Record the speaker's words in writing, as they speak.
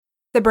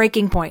The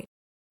breaking point.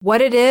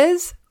 What it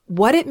is,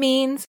 what it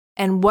means,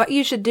 and what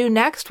you should do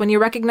next when you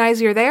recognize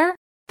you're there.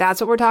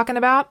 That's what we're talking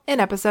about in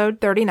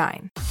episode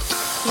 39.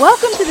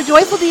 Welcome to the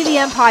Joyful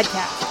DVM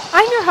podcast.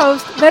 I'm your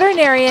host,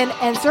 veterinarian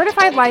and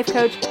certified life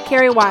coach,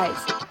 Carrie Wise.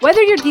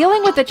 Whether you're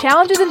dealing with the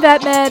challenges in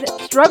vet med,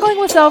 struggling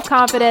with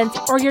self-confidence,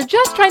 or you're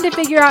just trying to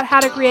figure out how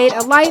to create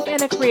a life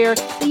and a career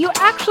that you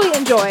actually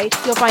enjoy,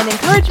 you'll find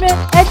encouragement,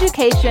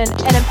 education,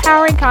 and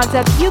empowering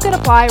concepts you can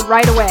apply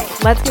right away.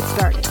 Let's get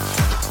started.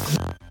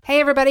 Hey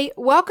everybody,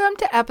 welcome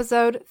to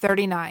episode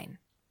 39.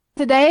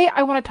 Today,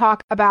 I want to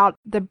talk about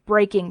the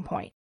breaking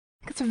point.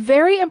 It's a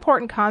very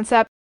important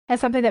concept and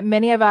something that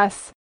many of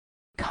us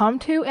come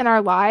to in our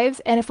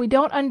lives. And if we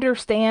don't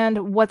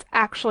understand what's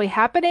actually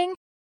happening,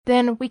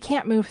 then we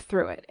can't move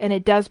through it. And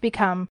it does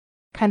become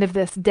kind of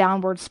this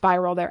downward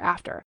spiral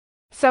thereafter.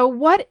 So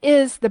what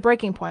is the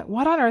breaking point?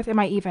 What on earth am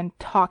I even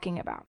talking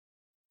about?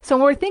 So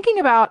when we're thinking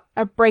about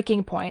a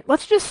breaking point,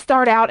 let's just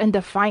start out and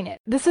define it.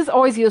 This is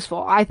always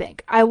useful, I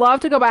think. I love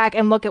to go back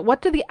and look at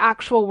what do the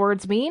actual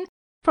words mean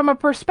from a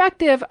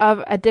perspective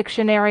of a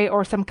dictionary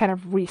or some kind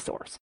of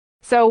resource.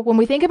 So when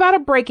we think about a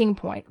breaking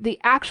point, the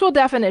actual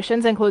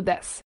definitions include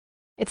this.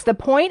 It's the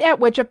point at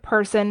which a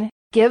person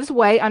gives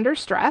way under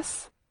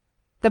stress,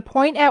 the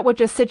point at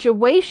which a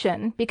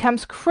situation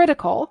becomes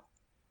critical,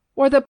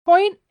 or the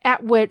point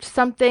at which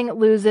something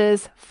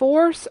loses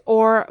force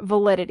or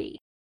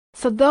validity.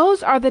 So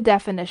those are the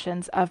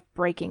definitions of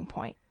breaking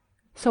point.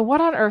 So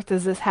what on earth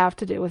does this have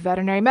to do with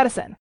veterinary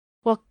medicine?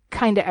 Well,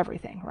 kind of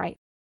everything, right?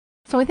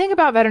 So when we think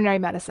about veterinary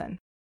medicine,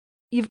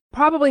 you've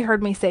probably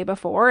heard me say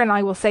before, and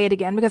I will say it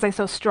again because I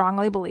so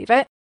strongly believe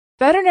it,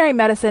 veterinary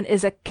medicine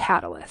is a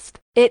catalyst.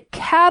 It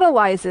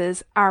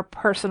catalyzes our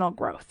personal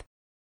growth.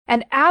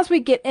 And as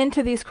we get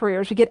into these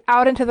careers, we get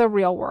out into the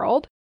real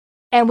world,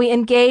 and we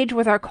engage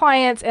with our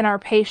clients and our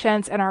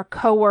patients and our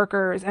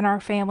coworkers and our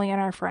family and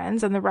our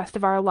friends and the rest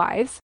of our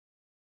lives,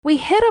 we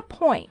hit a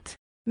point,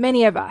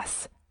 many of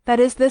us,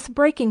 that is this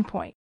breaking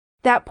point.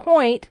 That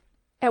point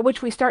at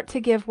which we start to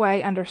give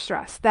way under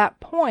stress. That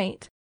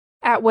point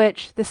at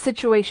which the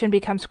situation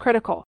becomes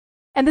critical.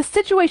 And the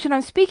situation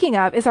I'm speaking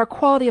of is our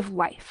quality of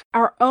life,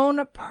 our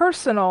own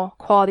personal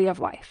quality of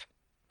life.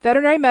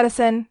 Veterinary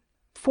medicine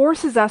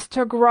forces us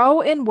to grow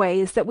in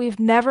ways that we've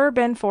never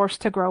been forced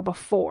to grow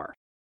before.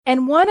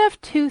 And one of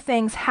two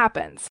things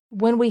happens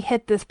when we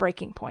hit this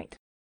breaking point.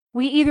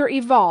 We either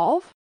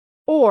evolve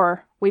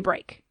or we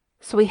break.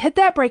 So we hit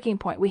that breaking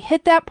point. We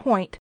hit that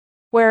point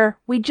where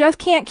we just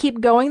can't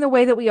keep going the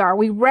way that we are.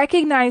 We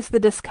recognize the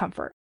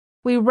discomfort.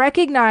 We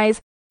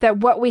recognize that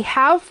what we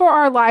have for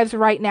our lives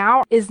right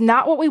now is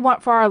not what we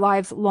want for our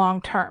lives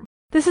long term.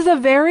 This is a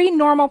very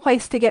normal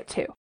place to get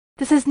to.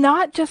 This is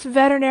not just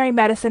veterinary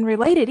medicine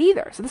related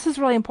either. So this is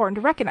really important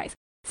to recognize.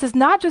 This is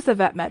not just a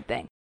vet med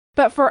thing.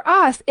 But for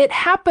us, it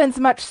happens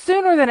much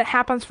sooner than it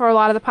happens for a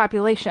lot of the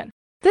population.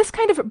 This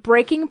kind of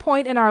breaking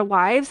point in our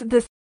lives,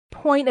 this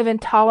point of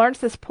intolerance,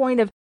 this point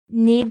of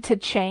need to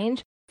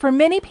change, for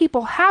many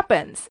people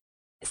happens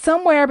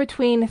somewhere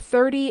between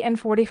 30 and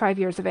 45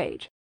 years of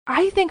age.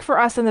 I think for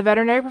us in the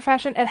veterinary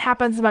profession, it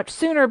happens much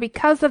sooner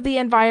because of the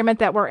environment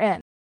that we're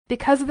in,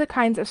 because of the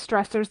kinds of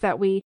stressors that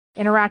we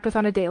interact with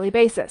on a daily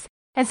basis.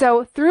 And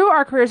so through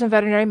our careers in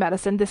veterinary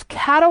medicine, this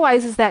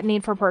catalyzes that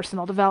need for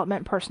personal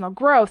development, personal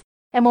growth.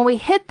 And when we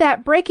hit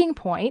that breaking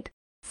point,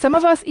 some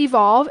of us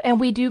evolve and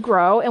we do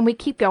grow and we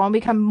keep going,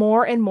 become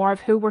more and more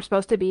of who we're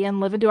supposed to be and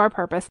live into our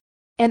purpose,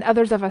 and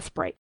others of us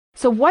break.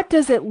 So what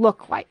does it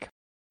look like?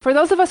 For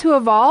those of us who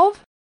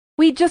evolve,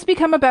 we just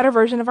become a better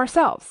version of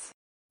ourselves.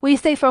 We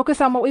stay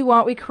focused on what we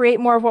want. We create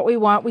more of what we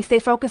want. We stay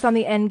focused on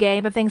the end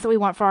game, the things that we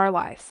want for our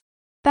lives.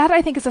 That,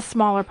 I think, is a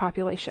smaller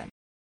population.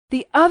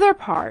 The other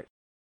part,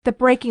 the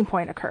breaking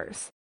point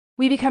occurs.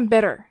 We become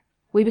bitter.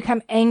 We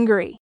become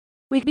angry.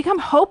 We become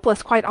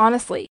hopeless, quite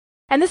honestly.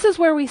 And this is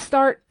where we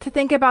start to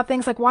think about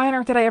things like, why on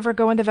earth did I ever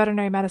go into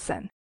veterinary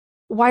medicine?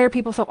 Why are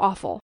people so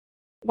awful?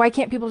 Why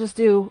can't people just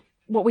do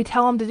what we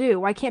tell them to do?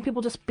 Why can't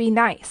people just be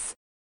nice?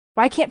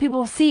 Why can't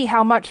people see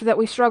how much that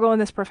we struggle in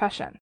this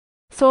profession?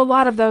 So a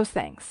lot of those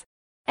things.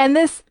 And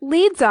this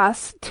leads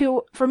us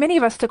to, for many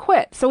of us, to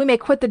quit. So we may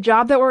quit the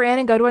job that we're in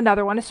and go to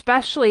another one,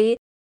 especially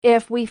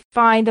if we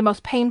find the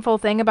most painful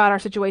thing about our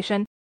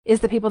situation is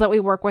the people that we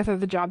work with or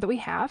the job that we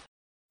have.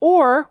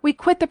 Or we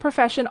quit the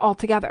profession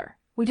altogether.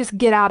 We just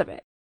get out of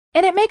it.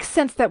 And it makes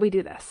sense that we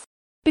do this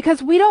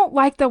because we don't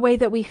like the way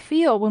that we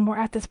feel when we're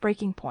at this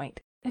breaking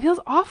point. It feels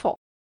awful.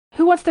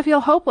 Who wants to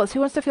feel hopeless? Who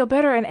wants to feel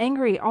bitter and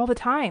angry all the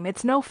time?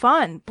 It's no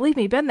fun. Believe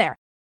me, been there.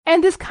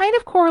 And this kind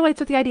of correlates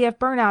with the idea of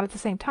burnout at the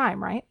same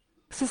time, right?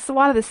 It's just a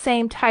lot of the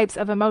same types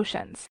of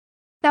emotions.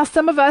 Now,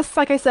 some of us,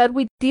 like I said,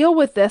 we deal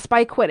with this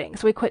by quitting.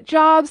 So we quit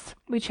jobs,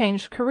 we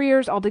change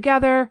careers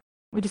altogether,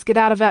 we just get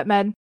out of vet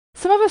med.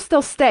 Some of us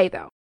still stay,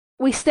 though.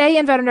 We stay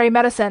in veterinary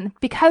medicine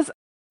because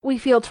we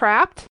feel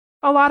trapped.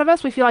 A lot of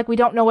us, we feel like we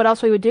don't know what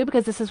else we would do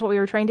because this is what we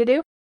were trained to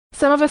do.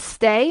 Some of us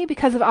stay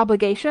because of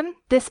obligation.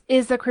 This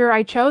is the career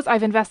I chose.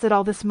 I've invested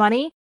all this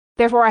money.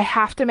 Therefore, I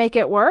have to make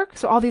it work.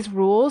 So all these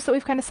rules that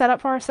we've kind of set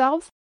up for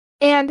ourselves.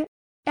 And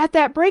at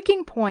that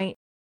breaking point,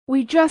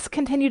 we just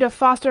continue to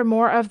foster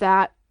more of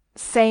that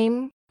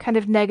same kind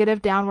of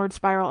negative downward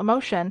spiral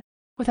emotion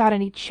without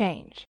any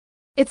change.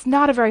 It's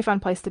not a very fun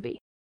place to be.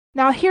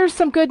 Now, here's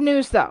some good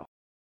news, though.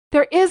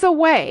 There is a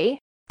way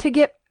to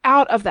get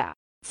out of that.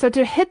 So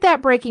to hit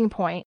that breaking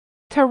point,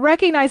 to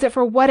recognize it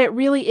for what it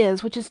really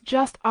is, which is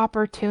just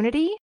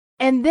opportunity,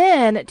 and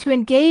then to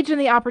engage in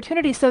the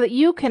opportunity so that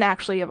you can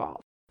actually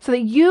evolve, so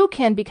that you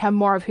can become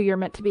more of who you're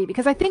meant to be.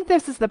 Because I think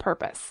this is the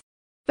purpose.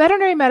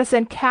 Veterinary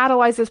medicine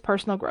catalyzes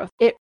personal growth.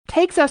 It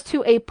takes us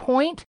to a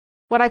point,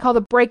 what I call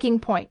the breaking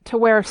point, to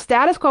where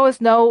status quo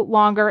is no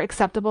longer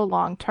acceptable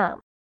long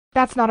term.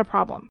 That's not a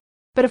problem.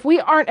 But if we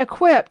aren't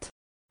equipped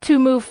to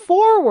move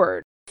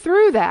forward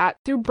through that,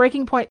 through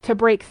breaking point to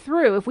break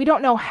through, if we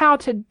don't know how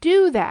to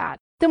do that,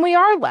 then we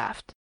are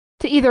left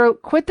to either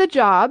quit the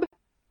job,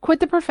 quit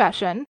the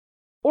profession,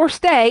 or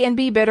stay and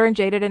be bitter and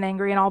jaded and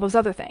angry and all those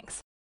other things,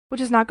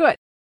 which is not good.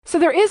 So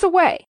there is a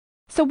way.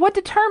 So what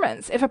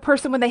determines if a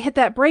person, when they hit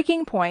that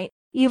breaking point,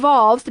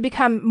 evolves to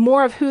become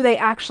more of who they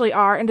actually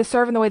are and to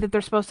serve in the way that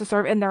they're supposed to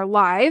serve in their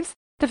lives,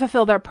 to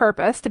fulfill their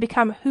purpose, to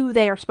become who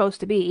they are supposed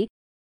to be?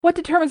 What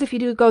determines if you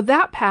do go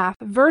that path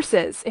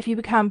versus if you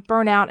become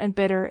burnout and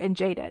bitter and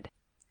jaded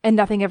and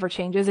nothing ever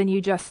changes and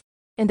you just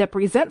end up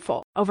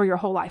resentful over your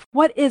whole life?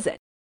 What is it?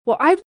 Well,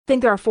 I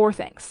think there are four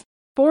things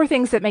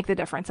that make the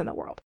difference in the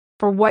world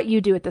for what you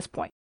do at this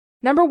point.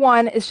 Number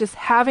one is just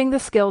having the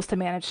skills to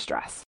manage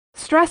stress.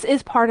 Stress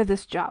is part of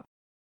this job.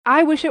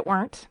 I wish it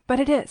weren't, but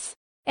it is.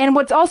 And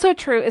what's also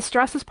true is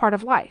stress is part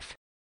of life.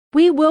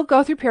 We will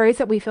go through periods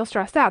that we feel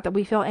stressed out, that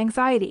we feel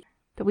anxiety,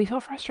 that we feel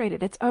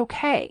frustrated. It's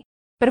okay.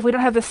 But if we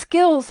don't have the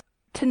skills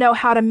to know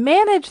how to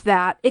manage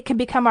that, it can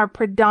become our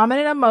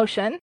predominant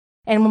emotion.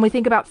 And when we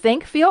think about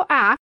think, feel,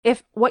 act,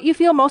 if what you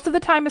feel most of the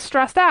time is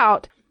stressed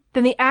out,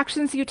 then the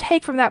actions you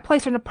take from that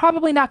place are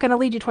probably not going to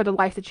lead you toward the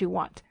life that you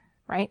want,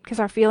 right? Because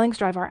our feelings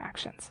drive our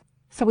actions.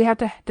 So we have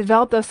to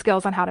develop those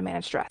skills on how to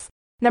manage stress.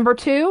 Number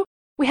two,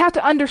 we have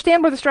to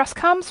understand where the stress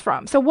comes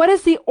from. So what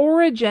is the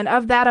origin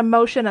of that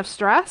emotion of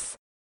stress?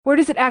 Where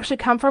does it actually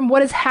come from?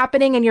 What is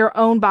happening in your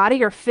own body,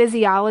 your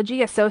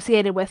physiology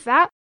associated with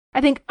that?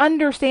 I think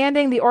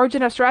understanding the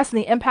origin of stress and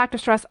the impact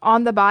of stress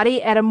on the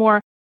body at a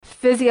more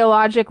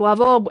physiologic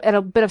level, at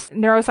a bit of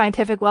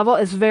neuroscientific level,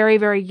 is very,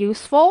 very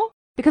useful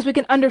because we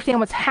can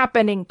understand what's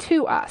happening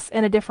to us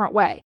in a different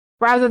way,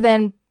 rather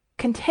than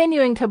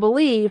continuing to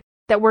believe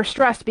that we're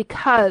stressed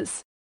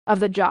because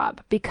of the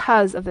job,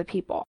 because of the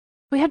people.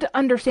 We have to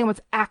understand what's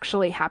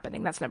actually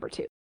happening. That's number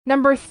two.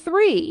 Number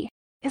three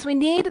is we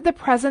need the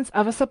presence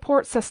of a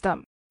support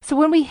system. So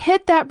when we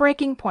hit that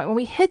breaking point, when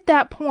we hit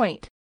that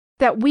point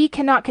that we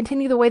cannot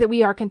continue the way that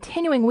we are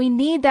continuing, we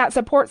need that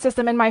support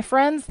system. And my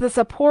friends, the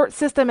support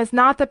system is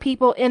not the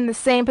people in the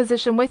same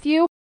position with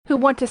you who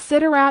want to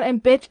sit around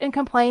and bitch and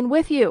complain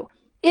with you.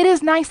 It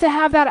is nice to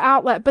have that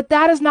outlet, but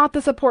that is not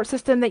the support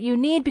system that you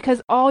need,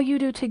 because all you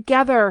do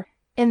together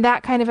in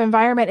that kind of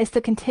environment is to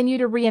continue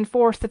to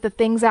reinforce that the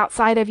things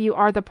outside of you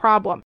are the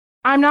problem.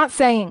 I'm not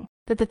saying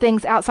that the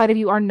things outside of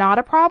you are not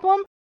a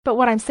problem, but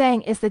what I'm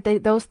saying is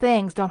that those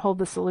things don't hold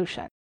the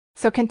solution.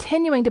 So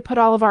continuing to put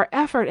all of our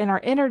effort and our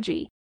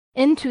energy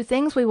into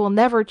things we will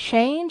never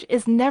change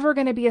is never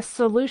going to be a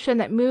solution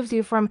that moves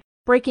you from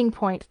breaking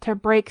point to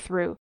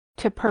breakthrough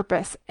to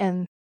purpose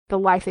and the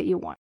life that you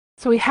want.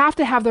 So we have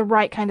to have the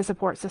right kind of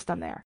support system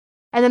there.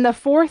 And then the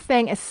fourth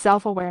thing is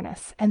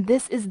self-awareness. And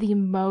this is the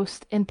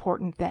most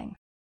important thing.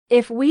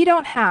 If we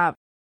don't have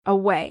a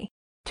way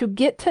to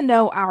get to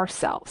know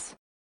ourselves,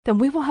 then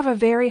we will have a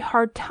very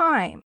hard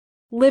time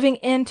living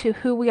into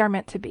who we are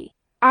meant to be.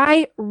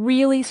 I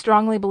really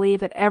strongly believe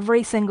that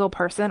every single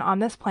person on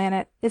this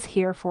planet is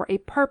here for a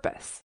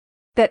purpose.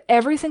 That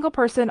every single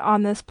person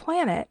on this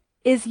planet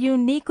is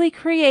uniquely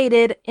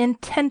created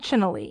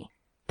intentionally.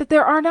 That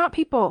there are not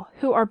people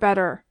who are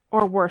better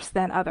or worse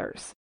than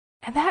others.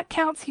 And that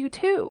counts you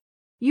too.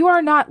 You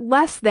are not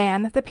less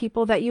than the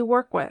people that you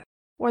work with,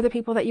 or the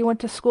people that you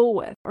went to school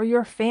with, or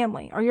your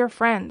family, or your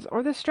friends,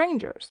 or the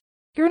strangers.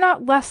 You're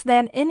not less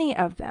than any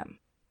of them.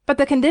 But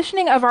the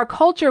conditioning of our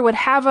culture would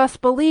have us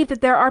believe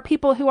that there are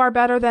people who are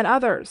better than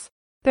others.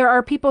 There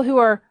are people who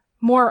are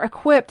more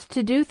equipped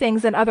to do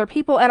things than other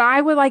people. And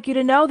I would like you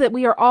to know that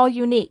we are all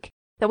unique,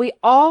 that we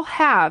all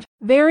have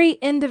very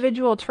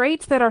individual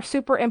traits that are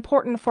super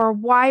important for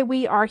why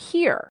we are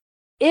here.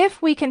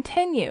 If we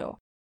continue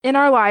in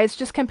our lives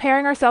just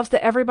comparing ourselves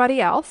to everybody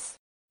else,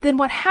 then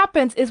what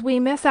happens is we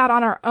miss out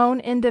on our own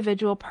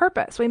individual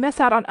purpose. We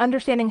miss out on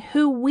understanding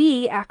who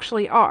we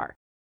actually are.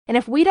 And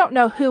if we don't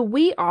know who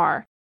we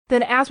are,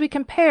 then as we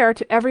compare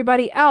to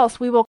everybody else,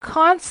 we will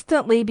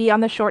constantly be on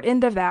the short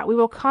end of that. We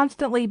will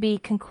constantly be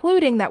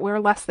concluding that we're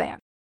less than.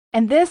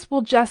 And this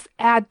will just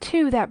add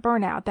to that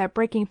burnout, that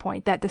breaking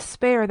point, that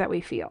despair that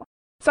we feel.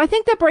 So I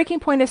think that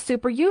breaking point is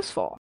super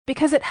useful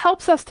because it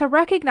helps us to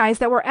recognize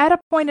that we're at a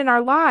point in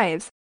our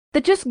lives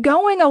that just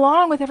going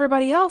along with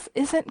everybody else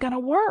isn't going to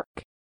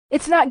work.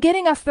 It's not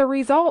getting us the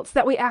results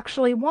that we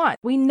actually want.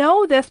 We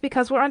know this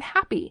because we're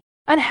unhappy.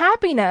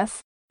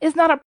 Unhappiness is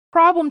not a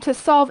problem to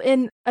solve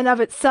in and of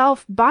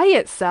itself by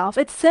itself.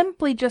 It's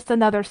simply just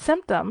another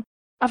symptom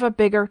of a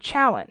bigger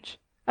challenge,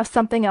 of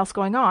something else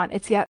going on.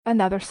 It's yet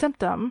another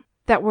symptom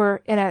that we're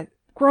in a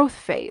growth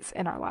phase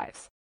in our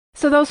lives.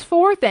 So those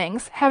 4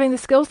 things, having the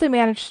skills to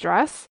manage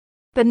stress,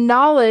 the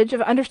knowledge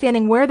of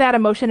understanding where that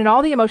emotion and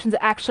all the emotions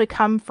actually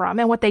come from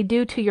and what they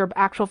do to your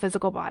actual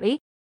physical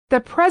body, the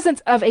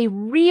presence of a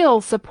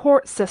real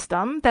support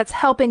system that's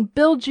helping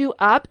build you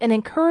up and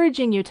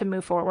encouraging you to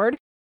move forward,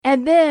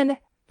 and then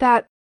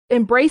that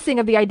embracing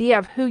of the idea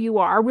of who you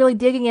are, really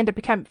digging into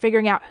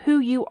figuring out who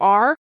you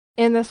are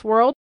in this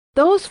world,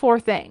 those 4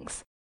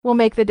 things will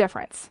make the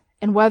difference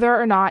in whether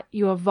or not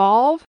you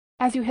evolve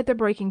as you hit the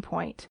breaking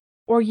point,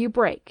 or you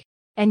break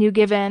and you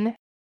give in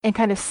and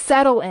kind of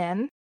settle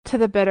in to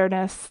the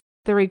bitterness,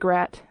 the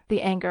regret,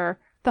 the anger,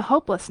 the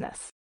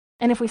hopelessness.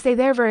 And if we stay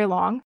there very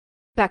long,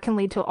 that can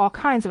lead to all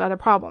kinds of other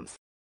problems.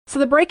 So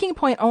the breaking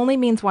point only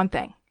means one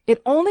thing.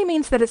 It only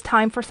means that it's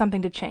time for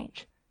something to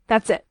change.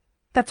 That's it.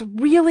 That's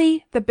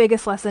really the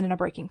biggest lesson in a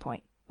breaking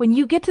point. When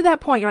you get to that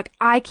point, you're like,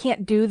 I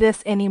can't do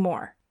this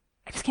anymore.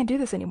 I just can't do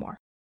this anymore.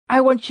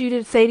 I want you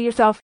to say to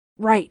yourself,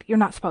 right, you're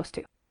not supposed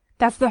to.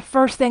 That's the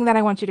first thing that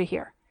I want you to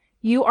hear.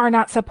 You are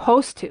not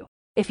supposed to.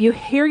 If you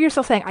hear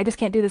yourself saying, I just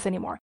can't do this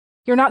anymore,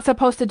 you're not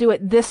supposed to do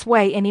it this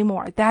way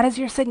anymore. That is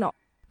your signal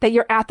that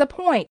you're at the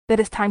point that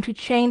it's time to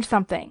change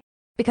something.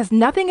 Because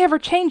nothing ever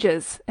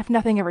changes if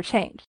nothing ever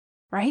changed,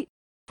 right?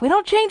 If we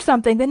don't change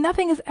something, then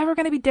nothing is ever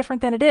going to be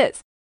different than it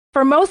is.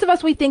 For most of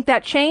us, we think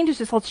that change is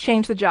just let's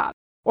change the job.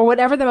 Or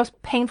whatever the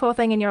most painful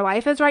thing in your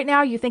life is right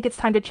now, you think it's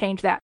time to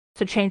change that.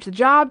 So change the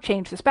job,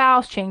 change the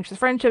spouse, change the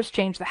friendships,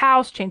 change the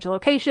house, change the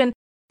location,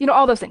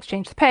 all those things,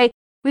 change the pay.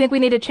 We think we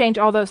need to change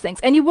all those things.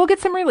 And you will get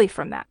some relief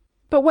from that.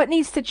 But what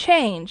needs to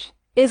change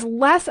is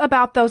less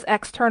about those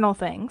external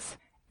things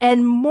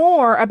and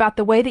more about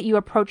the way that you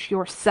approach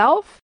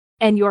yourself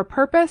and your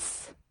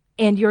purpose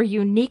and your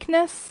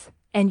uniqueness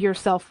and your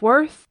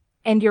self-worth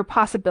and your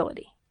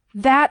possibility.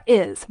 That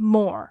is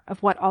more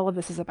of what all of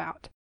this is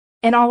about.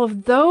 And all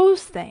of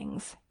those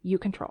things you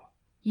control.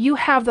 You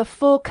have the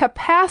full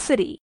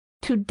capacity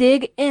to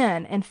dig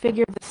in and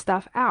figure this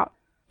stuff out.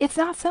 It's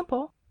not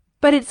simple,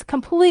 but it's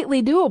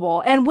completely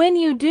doable. And when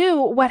you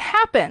do, what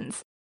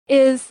happens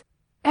is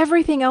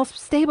everything else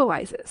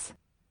stabilizes.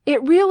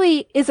 It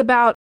really is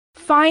about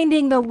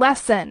finding the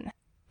lesson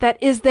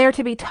that is there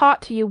to be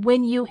taught to you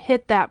when you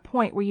hit that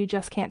point where you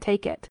just can't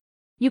take it.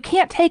 You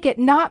can't take it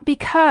not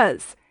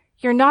because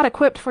you're not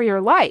equipped for your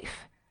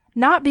life,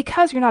 not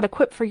because you're not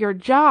equipped for your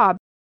job.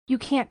 You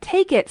can't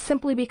take it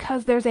simply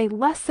because there's a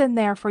lesson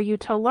there for you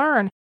to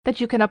learn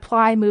that you can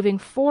apply moving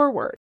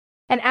forward.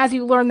 And as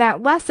you learn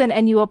that lesson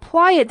and you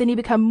apply it, then you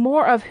become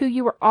more of who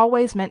you were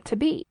always meant to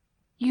be.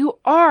 You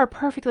are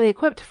perfectly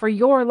equipped for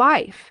your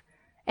life.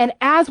 And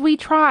as we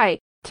try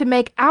to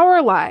make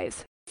our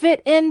lives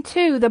fit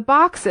into the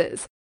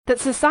boxes that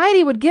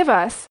society would give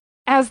us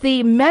as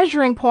the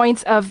measuring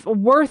points of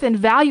worth and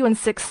value and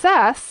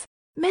success,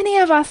 many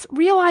of us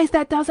realize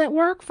that doesn't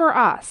work for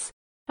us.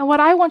 And what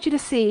I want you to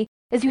see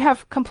is you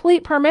have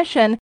complete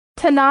permission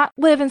to not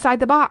live inside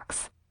the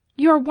box.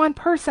 You're one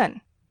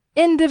person,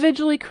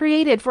 individually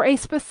created for a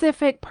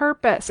specific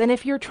purpose. And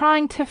if you're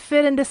trying to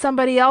fit into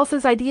somebody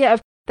else's idea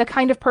of the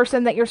kind of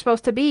person that you're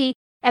supposed to be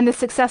and the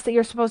success that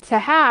you're supposed to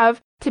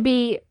have to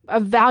be a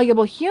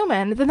valuable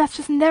human, then that's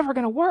just never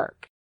going to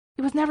work.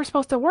 It was never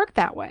supposed to work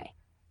that way.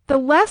 The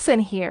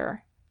lesson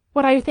here,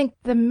 what I think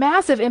the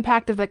massive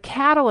impact of the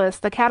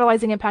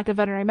catalyzing impact of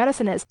veterinary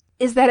medicine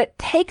is that it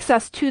takes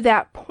us to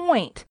that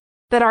point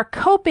that our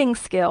coping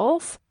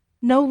skills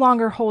no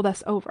longer hold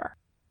us over.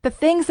 The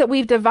things that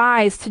we've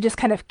devised to just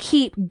kind of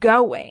keep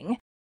going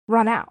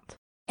run out.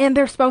 And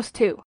they're supposed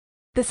to.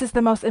 This is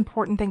the most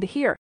important thing to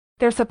hear.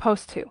 They're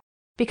supposed to.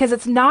 Because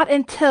it's not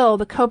until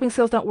the coping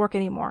skills don't work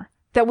anymore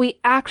that we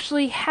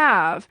actually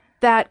have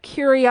that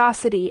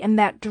curiosity and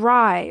that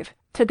drive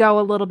to go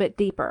a little bit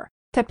deeper,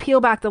 to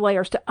peel back the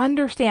layers, to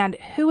understand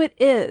who it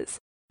is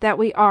that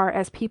we are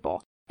as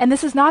people. And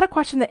this is not a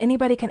question that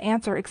anybody can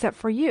answer except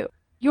for you.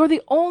 You're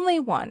the only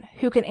one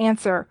who can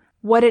answer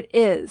what it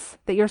is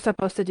that you're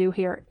supposed to do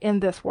here in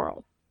this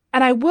world.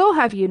 And I will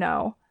have you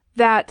know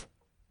that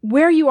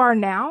where you are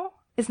now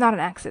is not an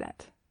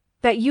accident,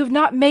 that you've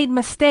not made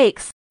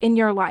mistakes in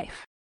your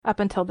life up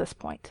until this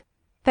point,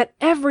 that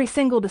every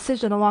single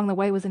decision along the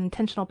way was an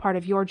intentional part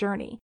of your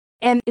journey,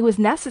 and it was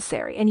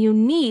necessary, and you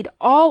need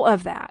all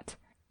of that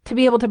to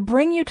be able to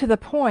bring you to the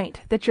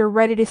point that you're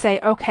ready to say,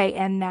 okay,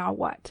 and now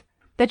what?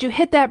 That you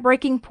hit that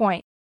breaking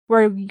point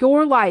where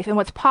your life and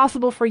what's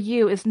possible for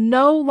you is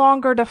no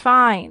longer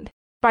defined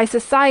by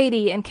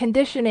society and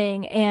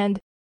conditioning and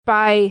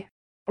by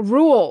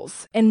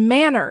rules and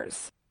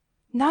manners.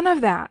 None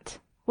of that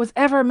was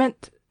ever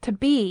meant to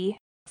be,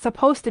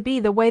 supposed to be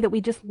the way that we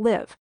just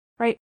live,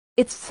 right?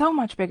 It's so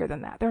much bigger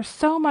than that. There's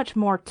so much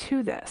more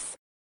to this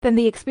than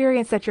the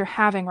experience that you're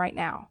having right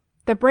now.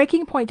 The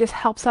breaking point just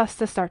helps us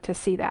to start to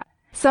see that.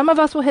 Some of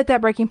us will hit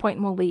that breaking point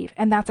and we'll leave,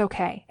 and that's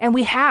okay. And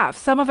we have.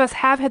 Some of us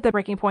have hit the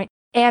breaking point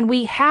and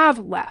we have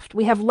left.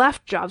 We have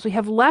left jobs. We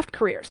have left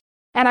careers.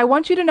 And I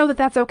want you to know that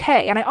that's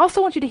okay. And I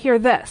also want you to hear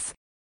this.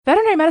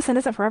 Veterinary medicine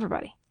isn't for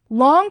everybody.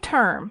 Long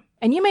term,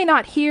 and you may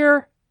not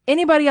hear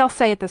anybody else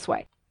say it this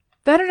way,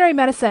 veterinary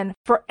medicine,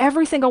 for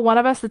every single one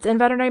of us that's in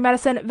veterinary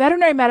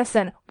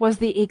medicine was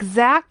the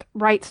exact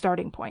right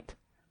starting point.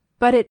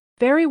 But it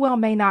very well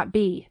may not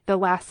be the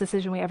last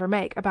decision we ever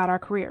make about our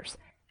careers.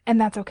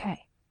 And that's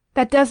okay.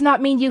 That does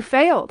not mean you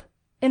failed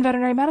in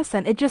veterinary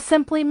medicine. It just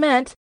simply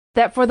meant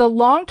that for the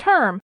long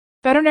term,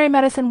 veterinary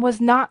medicine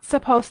was not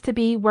supposed to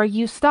be where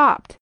you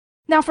stopped.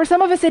 Now, for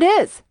some of us, it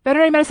is.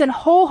 Veterinary medicine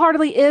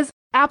wholeheartedly is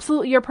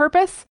absolutely your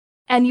purpose,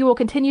 and you will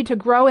continue to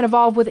grow and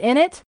evolve within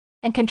it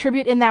and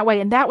contribute in that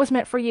way. And that was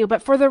meant for you.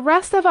 But for the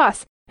rest of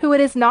us who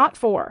it is not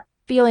for,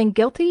 feeling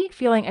guilty,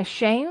 feeling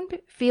ashamed,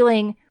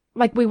 feeling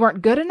like we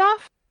weren't good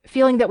enough,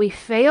 feeling that we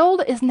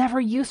failed is never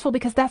useful,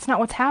 because that's not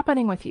what's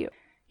happening with you.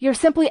 You're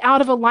simply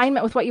out of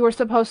alignment with what you were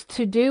supposed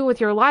to do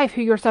with your life,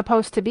 who you're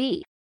supposed to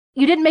be.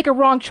 You didn't make a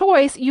wrong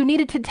choice. You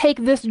needed to take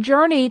this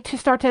journey to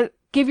start to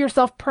give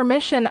yourself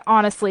permission,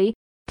 honestly,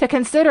 to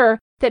consider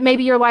that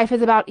maybe your life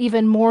is about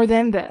even more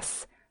than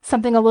this,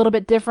 something a little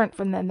bit different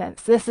from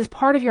this. This is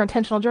part of your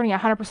intentional journey. I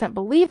 100%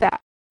 believe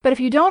that. But if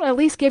you don't at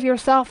least give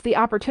yourself the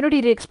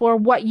opportunity to explore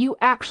what you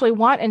actually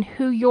want and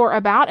who you're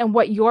about and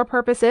what your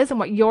purpose is and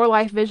what your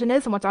life vision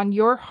is and what's on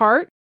your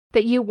heart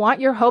that you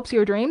want, your hopes,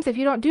 your dreams, if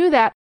you don't do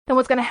that, then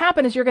what's going to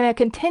happen is you're going to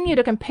continue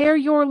to compare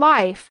your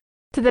life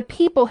to the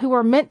people who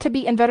are meant to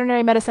be in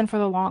veterinary medicine for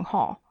the long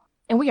haul.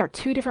 And we are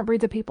two different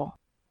breeds of people,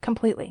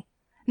 completely.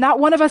 Not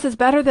one of us is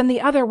better than the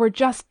other. We're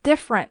just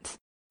different.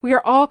 We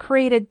are all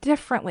created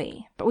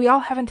differently, but we all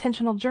have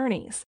intentional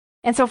journeys.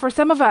 And so for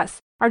some of us,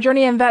 our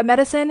journey in vet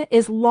medicine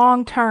is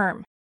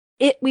long-term.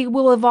 We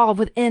will evolve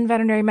within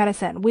veterinary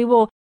medicine. We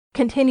will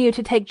continue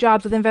to take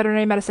jobs within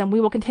veterinary medicine. We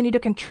will continue to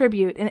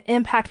contribute and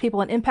impact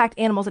people and impact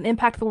animals and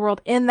impact the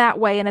world in that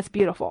way, and it's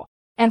beautiful.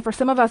 And for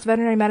some of us,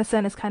 veterinary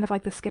medicine is kind of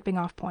like the skipping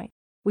off point.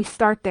 We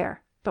start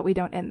there, but we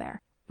don't end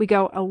there. We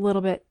go a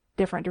little bit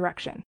different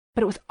direction.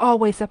 But it was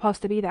always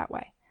supposed to be that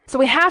way. So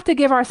we have to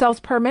give ourselves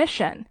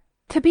permission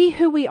to be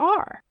who we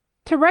are,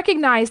 to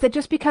recognize that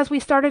just because we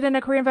started in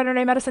a career in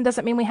veterinary medicine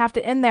doesn't mean we have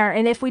to end there.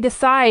 And if we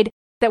decide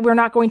that we're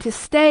not going to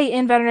stay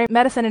in veterinary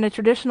medicine in a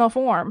traditional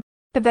form,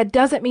 that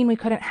doesn't mean we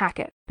couldn't hack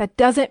it. That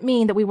doesn't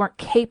mean that we weren't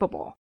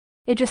capable.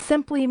 It just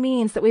simply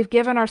means that we've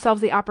given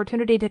ourselves the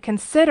opportunity to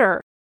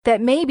consider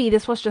that maybe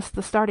this was just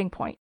the starting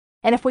point.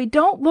 And if we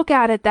don't look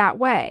at it that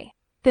way,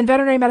 then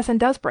veterinary medicine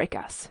does break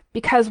us,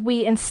 because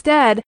we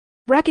instead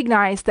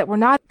recognize that we're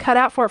not cut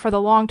out for it for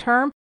the long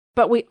term,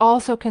 but we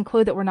also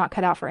conclude that we're not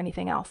cut out for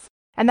anything else.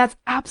 And that's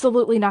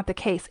absolutely not the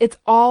case. It's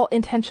all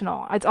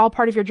intentional. It's all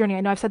part of your journey.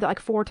 I know I've said that like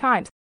 4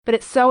 times, but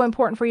it's so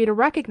important for you to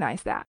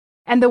recognize that.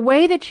 And the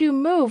way that you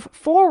move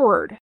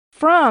forward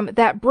from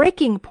that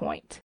breaking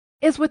point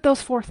is with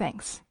those 4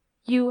 things.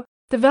 You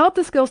develop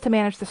the skills to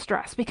manage the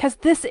stress, because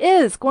this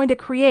is going to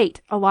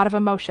create a lot of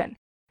emotion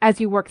as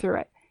you work through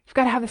it. You've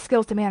got to have the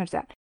skills to manage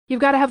that.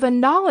 You've got to have the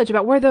knowledge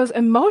about where those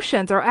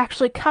emotions are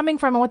actually coming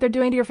from and what they're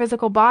doing to your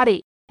physical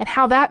body and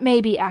how that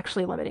may be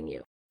actually limiting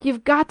you.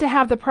 You've got to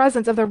have the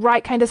presence of the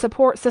right kind of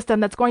support system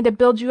that's going to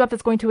build you up,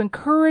 that's going to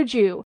encourage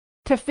you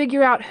to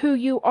figure out who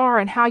you are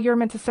and how you're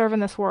meant to serve in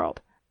this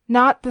world.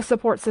 Not the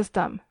support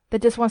system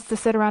that just wants to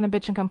sit around and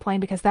bitch and complain,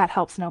 because that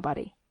helps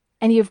nobody.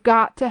 And you've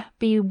got to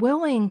be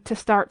willing to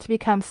start to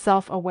become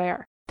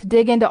self-aware, to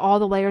dig into all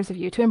the layers of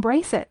you, to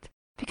embrace it,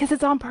 because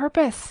it's on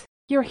purpose.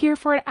 You're here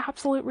for an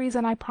absolute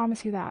reason, I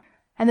promise you that.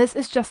 And this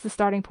is just the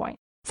starting point.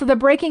 So the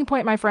breaking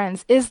point, my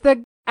friends, is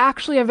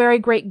actually a very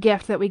great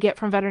gift that we get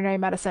from veterinary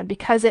medicine,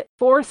 because it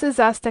forces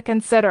us to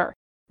consider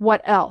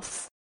what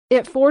else.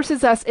 It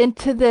forces us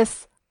into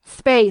this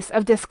space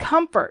of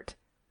discomfort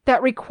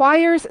that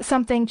requires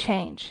something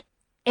change.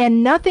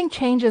 And nothing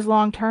changes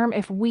long term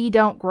if we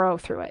don't grow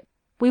through it.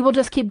 We will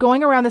just keep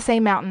going around the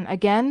same mountain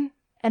again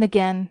and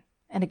again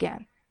and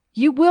again.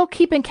 You will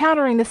keep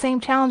encountering the same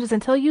challenges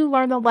until you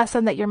learn the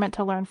lesson that you're meant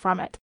to learn from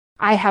it.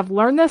 I have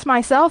learned this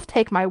myself.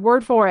 Take my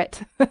word for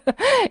it.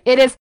 It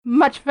is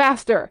much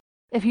faster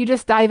if you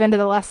just dive into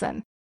the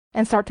lesson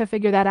and start to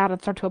figure that out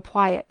and start to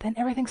apply it. Then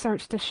everything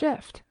starts to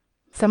shift.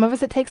 Some of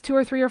us, it takes 2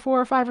 or 3 or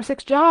 4 or 5 or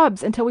 6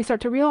 jobs until we start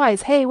to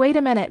realize, hey, wait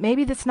a minute,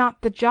 maybe that's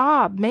not the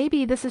job.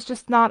 Maybe this is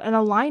just not an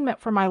alignment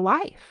for my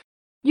life.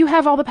 You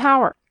have all the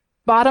power.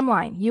 Bottom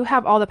line, you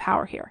have all the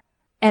power here.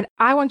 And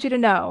I want you to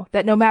know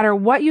that no matter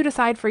what you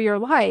decide for your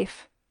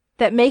life,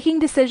 that making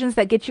decisions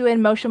that get you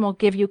in motion will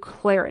give you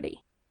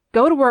clarity.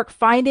 Go to work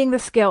finding the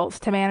skills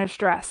to manage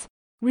stress.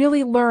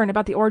 Really learn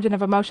about the origin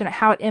of emotion and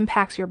how it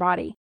impacts your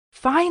body.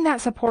 Find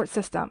that support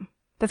system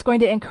that's going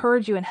to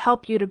encourage you and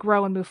help you to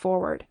grow and move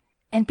forward.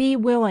 And be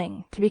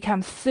willing to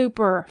become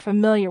super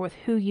familiar with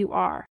who you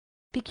are.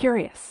 Be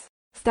curious.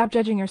 Stop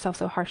judging yourself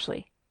so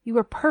harshly. You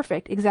are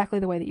perfect exactly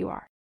the way that you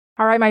are.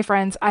 All right, my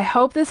friends, I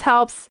hope this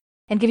helps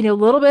and giving you a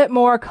little bit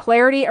more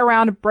clarity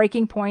around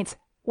breaking points,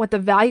 what the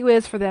value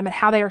is for them and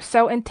how they are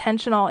so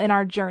intentional in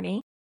our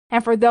journey.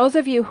 And for those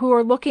of you who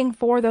are looking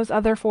for those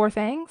other 4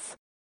 things,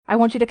 I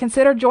want you to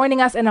consider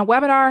joining us in a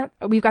webinar.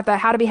 We've got the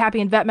How to Be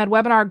Happy in Vet Med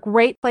webinar.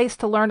 Great place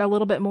to learn a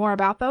little bit more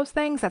about those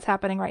things. That's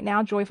happening right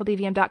now,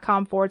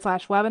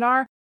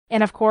 joyfuldvm.com/webinar.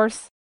 And of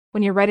course,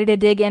 when you're ready to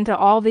dig into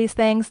all these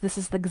things, this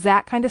is the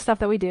exact kind of stuff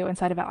that we do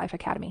inside of Vet Life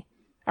Academy.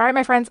 All right,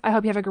 my friends, I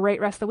hope you have a great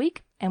rest of the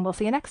week, and we'll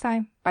see you next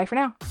time. Bye for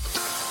now.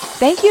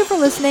 Thank you for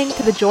listening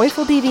to the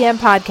Joyful DVM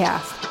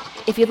podcast.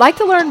 If you'd like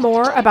to learn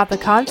more about the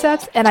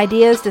concepts and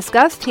ideas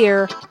discussed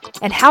here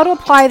and how to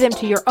apply them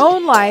to your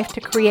own life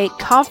to create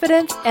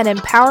confidence and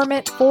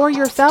empowerment for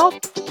yourself,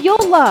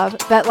 you'll love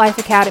Vet Life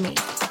Academy.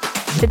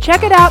 To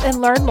check it out and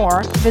learn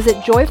more, visit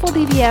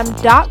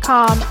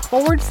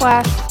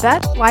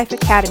joyfuldvm.com/Vet Life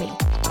Academy.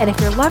 And if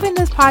you're loving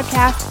this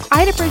podcast,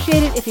 I'd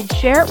appreciate it if you'd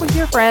share it with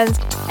your friends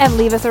and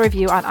leave us a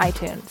review on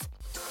iTunes.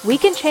 We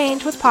can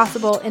change what's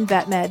possible in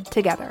vet med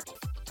together.